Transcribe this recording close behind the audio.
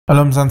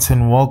Hello Mzansi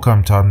and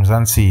welcome to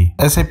Mzansi.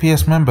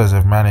 SAPS members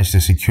have managed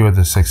to secure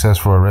the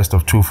successful arrest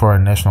of two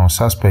foreign national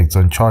suspects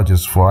on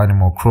charges for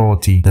animal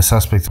cruelty. The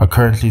suspects are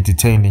currently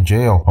detained in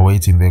jail,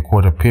 awaiting their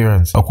court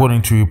appearance.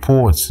 According to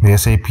reports, the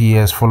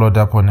SAPS followed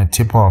up on a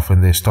tip-off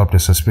when they stopped a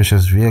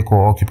suspicious vehicle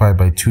occupied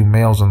by two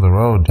males on the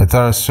road. A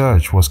thorough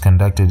search was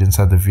conducted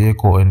inside the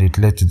vehicle and it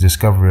led to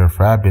discovery of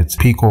rabbits,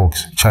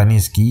 peacocks,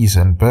 Chinese geese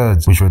and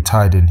birds which were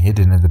tied and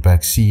hidden in the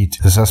back seat.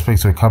 The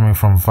suspects were coming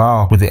from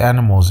Val with the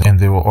animals and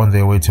they were on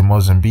their way to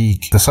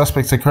Mozambique. The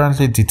suspects are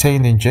currently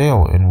detained in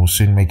jail and will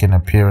soon make an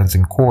appearance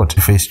in court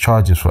to face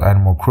charges for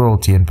animal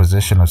cruelty and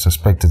possession of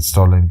suspected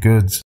stolen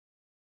goods.